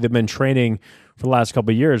 potentially they've been training for the last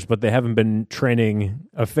couple of years, but they haven't been training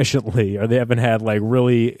efficiently, or they haven't had like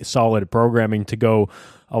really solid programming to go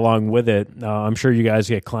along with it. I'm sure you guys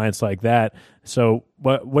get clients like that. So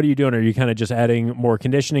what are you doing? Are you kind of just adding more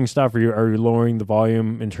conditioning stuff? Are you lowering the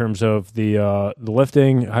volume in terms of the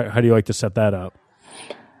lifting? How do you like to set that up?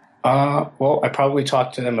 Well, I probably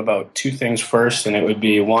talk to them about 2 things first, and it would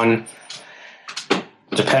be, one,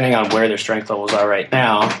 depending on where their strength levels are right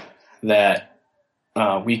now, that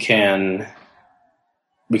we can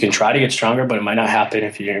try to get stronger, but it might not happen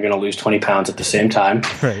if you're going to lose 20 pounds at the same time.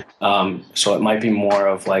 Right. So it might be more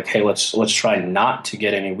of like, hey, let's try not to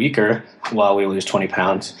get any weaker while we lose 20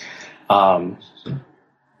 pounds. But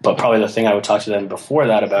probably the thing I would talk to them before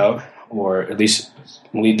that about, or at least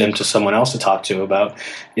lead them to someone else to talk to about,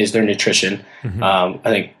 is their nutrition.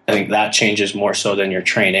 I think that changes more so than your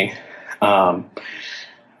training.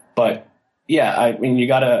 But yeah, I mean, you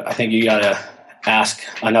gotta ask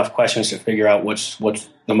enough questions to figure out what's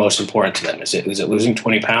the most important to them. Is it losing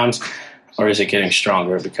 20 pounds, or is it getting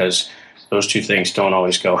stronger? Because those 2 things don't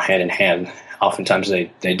always go hand in hand. Oftentimes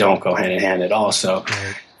they don't go hand in hand at all. So,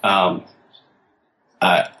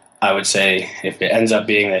 I would say if it ends up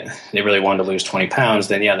being that they really wanted to lose 20 pounds,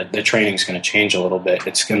 then yeah, the training's going to change a little bit.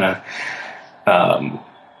 It's going to,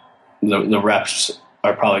 the reps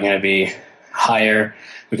are probably going to be higher.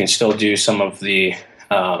 We can still do some of the,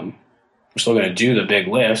 we're still going to do the big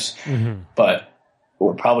lifts, but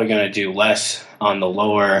we're probably going to do less on the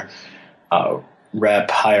lower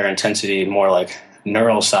rep, higher intensity, more like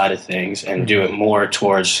neural side of things, and do it more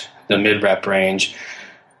towards the mid rep range,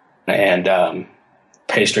 and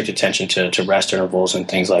pay strict attention to rest intervals and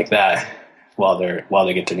things like that while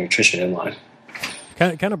they get their nutrition in line.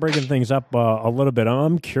 Kind of breaking things up a little bit.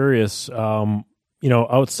 I'm curious,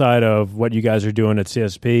 outside of what you guys are doing at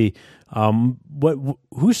CSP,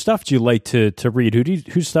 whose stuff do you like to read?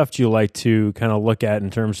 Whose stuff do you like to kind of look at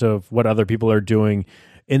in terms of what other people are doing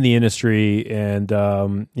in the industry, and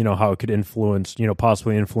how it could influence,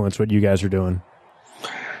 possibly influence what you guys are doing?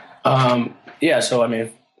 Yeah. So, I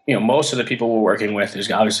mean, most of the people we're working with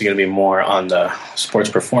is obviously going to be more on the sports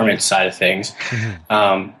performance side of things.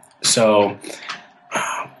 Mm-hmm. So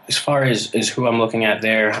as far as who I'm looking at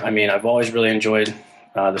there, I mean, I've always really enjoyed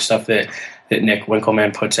the stuff that Nick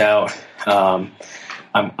Winkelman puts out.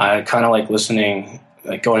 I kind of like listening,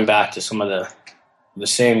 like going back to some of the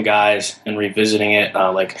same guys and revisiting it.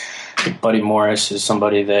 Like Buddy Morris is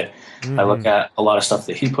somebody that I look at a lot of stuff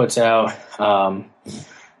that he puts out. I'm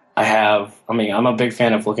a big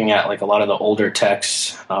fan of looking at like a lot of the older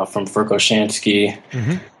texts from Furko Shansky.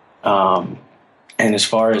 Mm-hmm. And as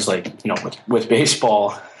far as like, with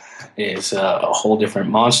baseball is a whole different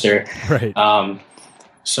monster. Right.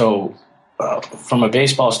 So from a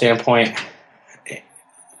baseball standpoint,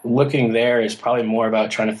 looking there is probably more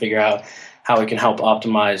about trying to figure out how we can help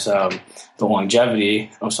optimize the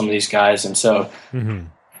longevity of some of these guys. And so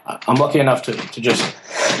I'm lucky enough to just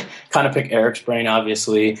kind of pick Eric's brain,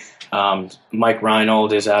 obviously. Mike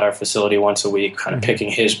Reinold is at our facility once a week. Kind of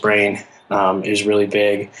picking his brain is really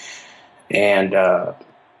big. And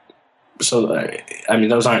so, I mean,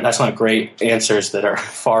 that's not great answers that are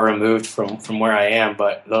far removed from where I am,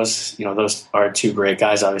 but those are two great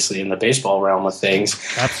guys, obviously, in the baseball realm of things.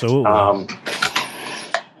 Absolutely.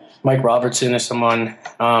 Mike Robertson is someone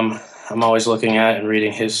I'm always looking at and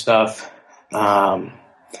reading his stuff.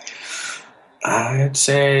 I'd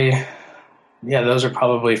say, yeah, those are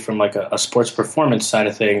probably from like a sports performance side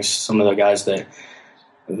of things, some of the guys that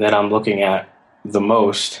I'm looking at the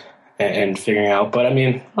most and figuring out. But I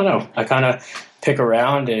mean, I don't know. I kind of pick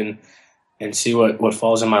around and see what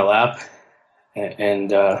falls in my lap and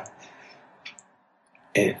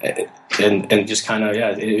just kind of,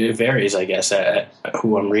 it varies, I guess, at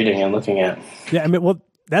who I'm reading and looking at. Yeah, I mean, well,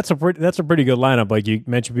 that's a pretty good lineup. Like you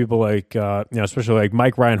mentioned, people like especially like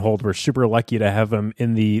Mike Reinhold. We're super lucky to have him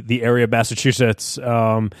in the area of Massachusetts.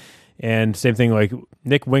 And same thing like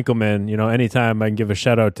Nick Winkelman. Anytime I can give a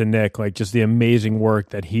shout out to Nick, like just the amazing work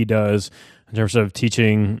that he does in terms of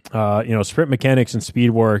teaching. Sprint mechanics and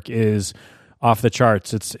speed work is off the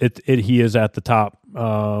charts. He is at the top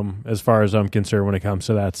as far as I'm concerned when it comes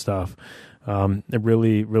to that stuff.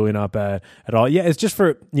 Really, really not bad at all. Yeah, it's just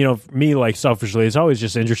for me, like selfishly, it's always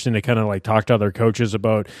just interesting to kind of like talk to other coaches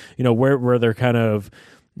about where they're kind of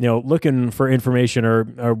looking for information or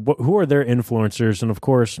who are their influencers. And of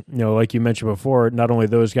course, like you mentioned before, not only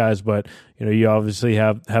those guys, but you obviously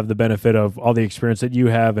have the benefit of all the experience that you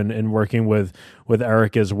have and working with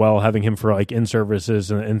Eric as well, having him for like in-services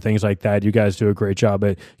and things like that. You guys do a great job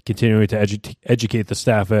at continuing to educate the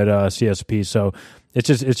staff at CSP. So it's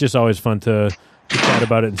just always fun to chat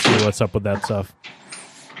about it and see what's up with that stuff.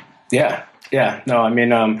 Yeah. No, I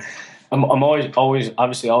mean, I'm always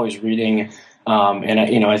obviously always reading. And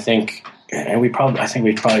I think we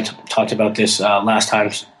probably talked about this last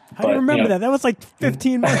time. I remember that. That was like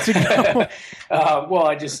 15 months ago. Well,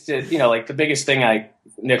 I just did, like the biggest thing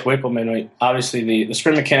Nick Winkelman, obviously the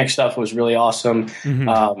sprint mechanic stuff was really awesome.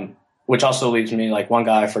 Mm-hmm. Which also leads me, like one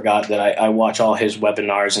guy I forgot that I watch all his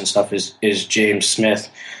webinars and stuff is James Smith,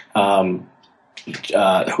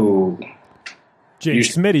 James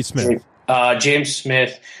Smith. James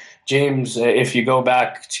Smith. James, if you go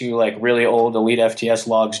back to like really old Elite FTS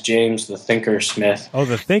logs, James the Thinker Smith. Oh,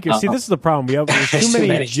 the Thinker. See, this is the problem. There's too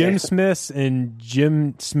many Jim Smiths and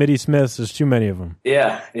Jim Smitty Smiths. There's too many of them.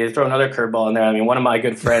 Yeah, you throw another curveball in there. I mean, one of my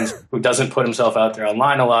good friends who doesn't put himself out there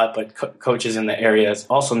online a lot, but coaches in the area, is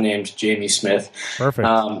also named Jamie Smith. Perfect.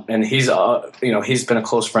 And he's he's been a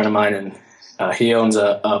close friend of mine, and he owns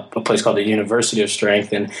a place called the University of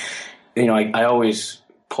Strength, and I always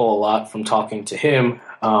pull a lot from talking to him.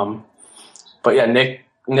 But yeah,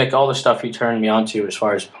 Nick, all the stuff he turned me on to as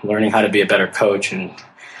far as learning how to be a better coach, and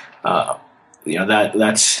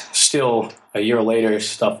that's still a year later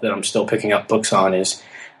stuff that I'm still picking up books on, is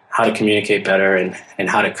how to communicate better and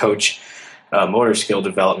how to coach motor skill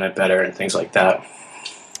development better and things like that.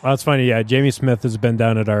 Well, that's funny. Yeah, Jamie Smith has been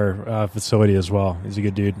down at our facility as well. He's a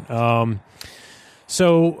good dude.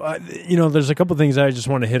 So, there's a couple things I just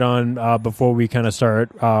want to hit on before we kind of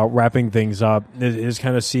start wrapping things up. Is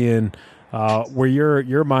kind of seeing where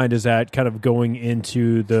your mind is at, kind of going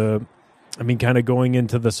into the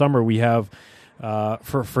summer. We have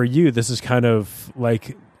for you, this is kind of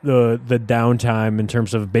like the downtime in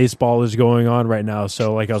terms of baseball is going on right now.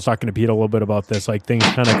 So like I was talking to Pete a little bit about this, like things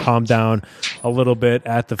kind of calm down a little bit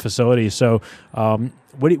at the facility. So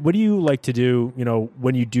what do you like to do,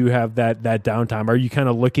 when you do have that downtime? Are you kind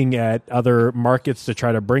of looking at other markets to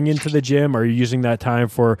try to bring into the gym? Are you using that time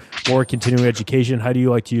for more continuing education? How do you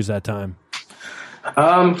like to use that time?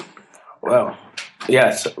 Well,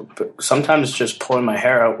 yeah, sometimes just pulling my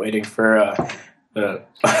hair out, waiting for the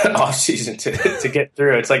off season to get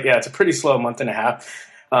through. It's like, yeah, it's a pretty slow month and a half.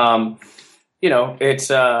 It's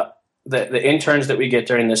the interns that we get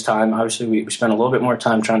during this time. Obviously, we spend a little bit more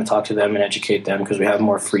time trying to talk to them and educate them because we have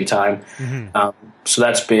more free time. So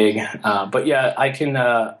that's big. But yeah, I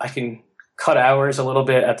can cut hours a little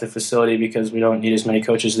bit at the facility because we don't need as many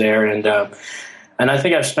coaches there, and I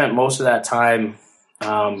think I've spent most of that time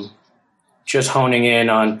just honing in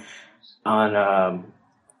on.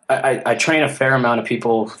 I train a fair amount of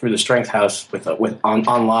people through the Strength House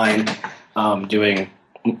online, doing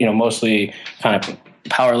mostly kind of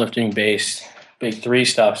powerlifting based big three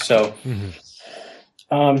stuff. So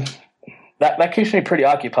that keeps me pretty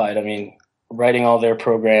occupied. I mean, writing all their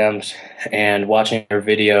programs and watching their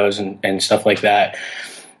videos and stuff like that.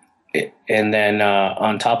 And then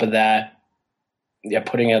on top of that, yeah,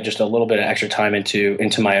 putting out just a little bit of extra time into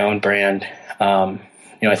my own brand.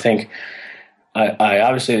 I think I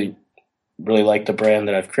obviously really like the brand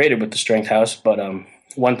that I've created with the Strength House, but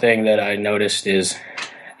one thing that I noticed is,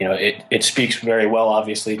 it speaks very well,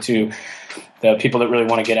 obviously, to the people that really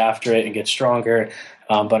want to get after it and get stronger.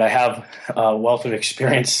 But I have a wealth of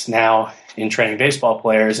experience now in training baseball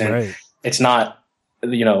players, and It's not,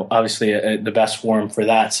 obviously the best forum for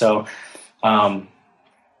that. So kind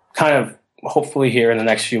of hopefully here in the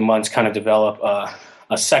next few months, kind of develop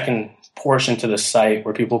a second portion to the site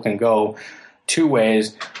where people can go two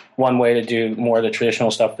ways. One way to do more of the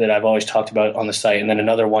traditional stuff that I've always talked about on the site, and then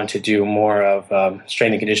another one to do more of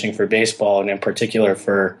strength and conditioning for baseball, and in particular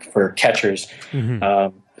for catchers.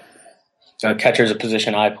 Catcher is a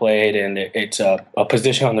position I played, and it's a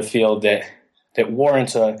position on the field that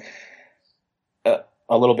warrants a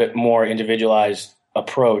little bit more individualized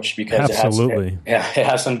approach because it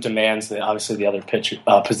has some demands that obviously the other pitcher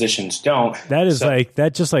positions don't. That is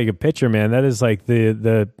that's just like a pitcher, man. That is like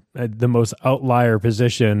the most outlier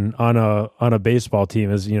position on a baseball team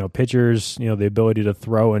is, pitchers, the ability to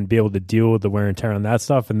throw and be able to deal with the wear and tear on that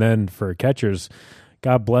stuff. And then for catchers,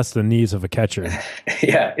 God bless the knees of a catcher.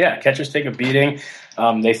 Yeah. Catchers take a beating.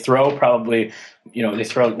 They throw probably,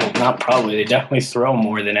 they definitely throw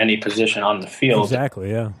more than any position on the field. Exactly.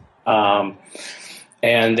 Yeah.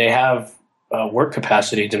 And they have work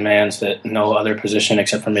capacity demands that no other position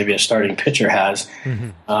except for maybe a starting pitcher has,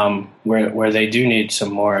 where they do need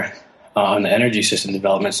some more on the energy system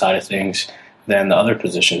development side of things than the other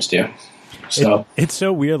positions do. So it's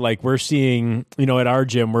so weird. Like we're seeing, at our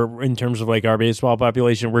gym, we're in terms of like our baseball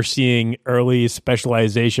population, we're seeing early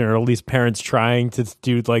specialization, or at least parents trying to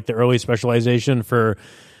do like the early specialization for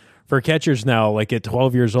catchers now. Like at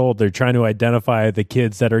 12 years old, they're trying to identify the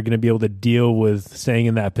kids that are going to be able to deal with staying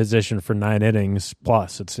in that position for 9 innings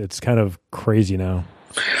plus. It's kind of crazy now.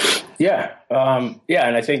 Yeah. And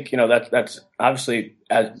I think, that's obviously,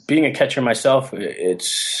 as being a catcher myself,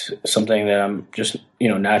 it's something that I'm just,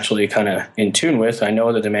 naturally kind of in tune with. I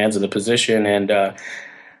know the demands of the position. And like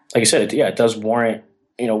I said, it does warrant,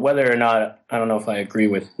 whether or not, I don't know if I agree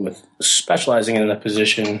with specializing in the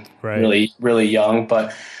position really, really young,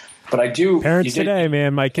 but I do. Parents today,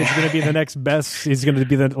 man, my kid's going to be the next best. He's going to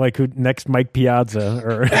be the next Mike Piazza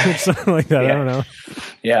or something like that. Yeah. I don't know.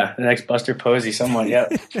 Yeah, the next Buster Posey, someone. Yeah,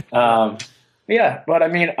 but I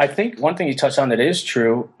mean, I think one thing you touched on that is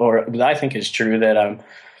true, or that I think is true, that I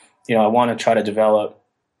want to try to develop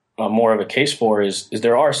more of a case for is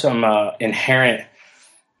there are some inherent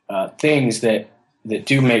things that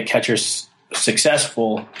do make catchers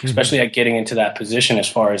successful, especially at getting into that position, as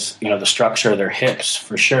far as the structure of their hips,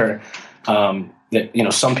 for sure. That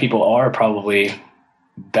some people are probably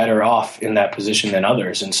better off in that position than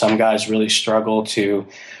others, and some guys really struggle to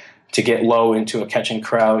get low into a catching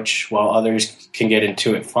crouch, while others can get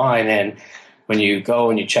into it fine. And when you go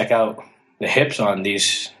and you check out the hips on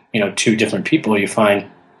these two different people, you find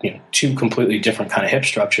two completely different kind of hip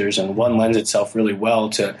structures, and one lends itself really well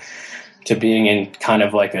to being in kind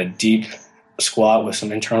of like a deep squat with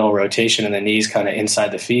some internal rotation and the knees kind of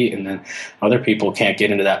inside the feet, and then other people can't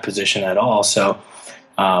get into that position at all. So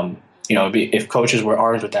if coaches were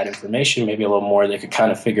armed with that information, maybe a little more, they could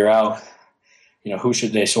kind of figure out who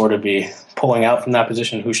should they sort of be pulling out from that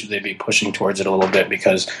position, who should they be pushing towards it a little bit,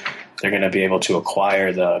 because they're going to be able to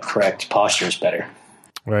acquire the correct postures better.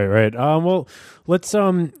 Right. Well, let's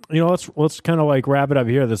let's kind of like wrap it up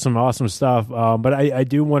here. There's some awesome stuff, but I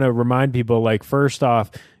do want to remind people, like, first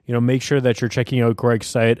off, make sure that you're checking out Greg's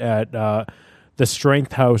site at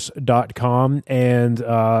thestrengthhouse.com. And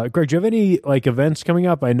Greg, do you have any like events coming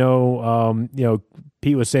up? I know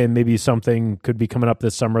Pete was saying maybe something could be coming up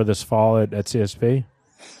this summer, this fall at CSP.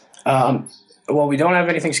 Well, we don't have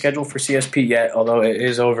anything scheduled for CSP yet, although it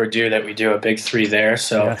is overdue that we do a big 3 there.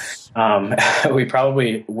 So yes. We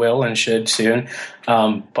probably will and should soon.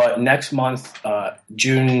 But next month,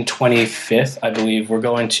 June 25th, I believe, we're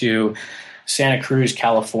going to Santa Cruz,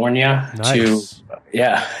 California. Nice.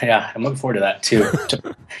 I'm looking forward to that too.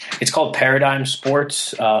 It's called Paradigm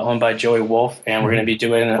Sports, owned by Joey Wolf, and we're going to be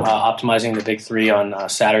doing optimizing the big 3 on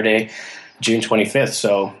Saturday, June 25th.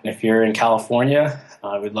 So if you're in California,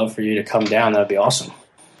 we'd love for you to come down. That'd be awesome.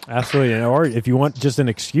 Absolutely. Or if you want just an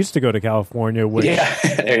excuse to go to California, which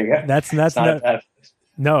there you go. That's kind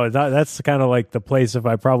of like the place. If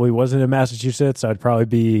I probably wasn't in Massachusetts, I'd probably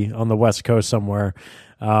be on the West Coast somewhere.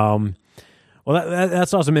 Well,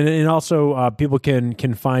 that's awesome. And also people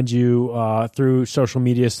can find you through social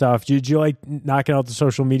media stuff. Do you like knocking out the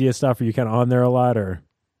social media stuff? Are you kind of on there a lot, or?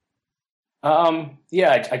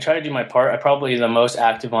 I try to do my part. I'm probably the most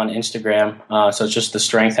active on Instagram. So it's just the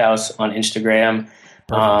Strength House on Instagram.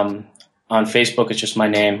 On Facebook, it's just my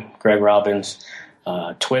name, Greg Robbins.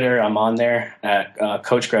 Twitter, I'm on there at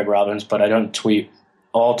Coach Greg Robbins, but I don't tweet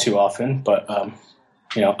all too often. But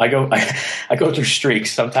I go through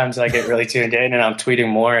streaks. Sometimes I get really tuned in and I'm tweeting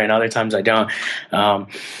more, and other times I don't. But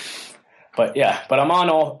I'm on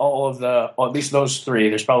all of or at least those 3.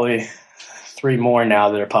 There's probably 3 more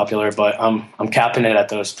now that are popular, but I'm capping it at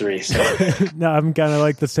those 3. So. No, I'm kind of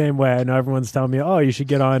like the same way. I know everyone's telling me, "Oh, you should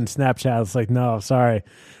get on Snapchat." It's like, no, sorry,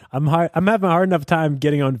 I'm having a hard enough time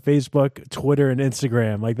getting on Facebook, Twitter, and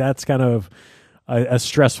Instagram. Like that's kind of a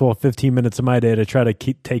stressful 15 minutes of my day to try to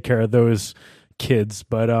take care of those kids.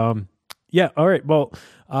 But all right, well.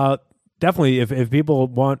 Definitely, if people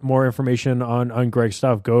want more information on Greg's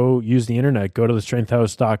stuff, go use the internet. Go to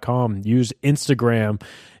thestrengthhouse.com. Use Instagram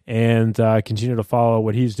and continue to follow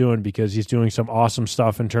what he's doing, because he's doing some awesome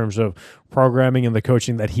stuff in terms of programming and the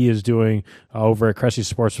coaching that he is doing over at Cressy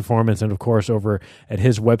Sports Performance, and of course over at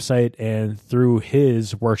his website and through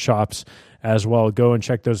his workshops as well. Go and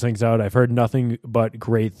check those things out. I've heard nothing but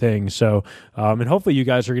great things. So, and hopefully you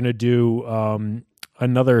guys are going to do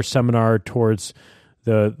another seminar towards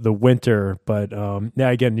the winter, but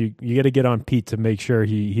again, you got to get on Pete to make sure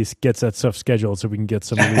he gets that stuff scheduled so we can get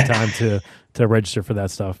some time to register for that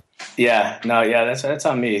stuff. That's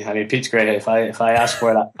on me. I mean, Pete's great. If I ask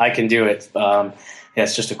for it, I can do it.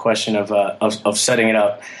 It's just a question of setting it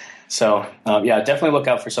up. So definitely look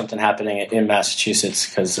out for something happening in Massachusetts,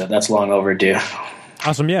 because that's long overdue.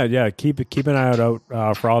 Awesome. Yeah. Keep an eye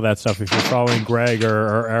out for all that stuff. If you're following Greg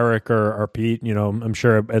or Eric or Pete, I'm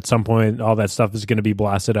sure at some point all that stuff is going to be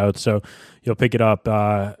blasted out. So you'll pick it up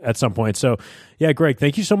at some point. So yeah, Greg,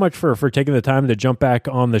 thank you so much for taking the time to jump back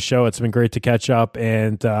on the show. It's been great to catch up,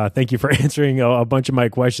 and thank you for answering a bunch of my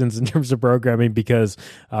questions in terms of programming, because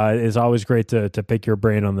it's always great to pick your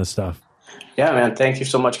brain on this stuff. Yeah, man. Thank you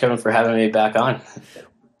so much, Kevin, for having me back on.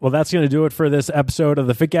 Well, that's going to do it for this episode of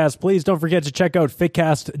the FitCast. Please don't forget to check out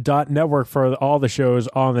fitcast.network for all the shows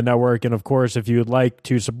on the network. And of course, if you would like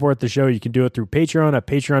to support the show, you can do it through Patreon at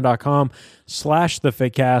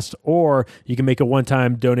patreon.com/thefitcast, or you can make a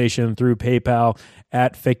one-time donation through PayPal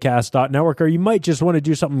at fitcast.network, or you might just want to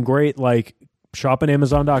do something great like shop on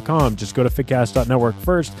Amazon.com. Just go to fitcast.network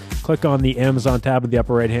first, click on the Amazon tab in the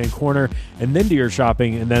upper right-hand corner, and then do your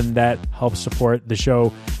shopping, and then that helps support the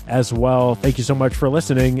show as well. Thank you so much for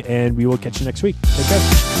listening, and we will catch you next week. Take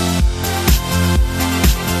care.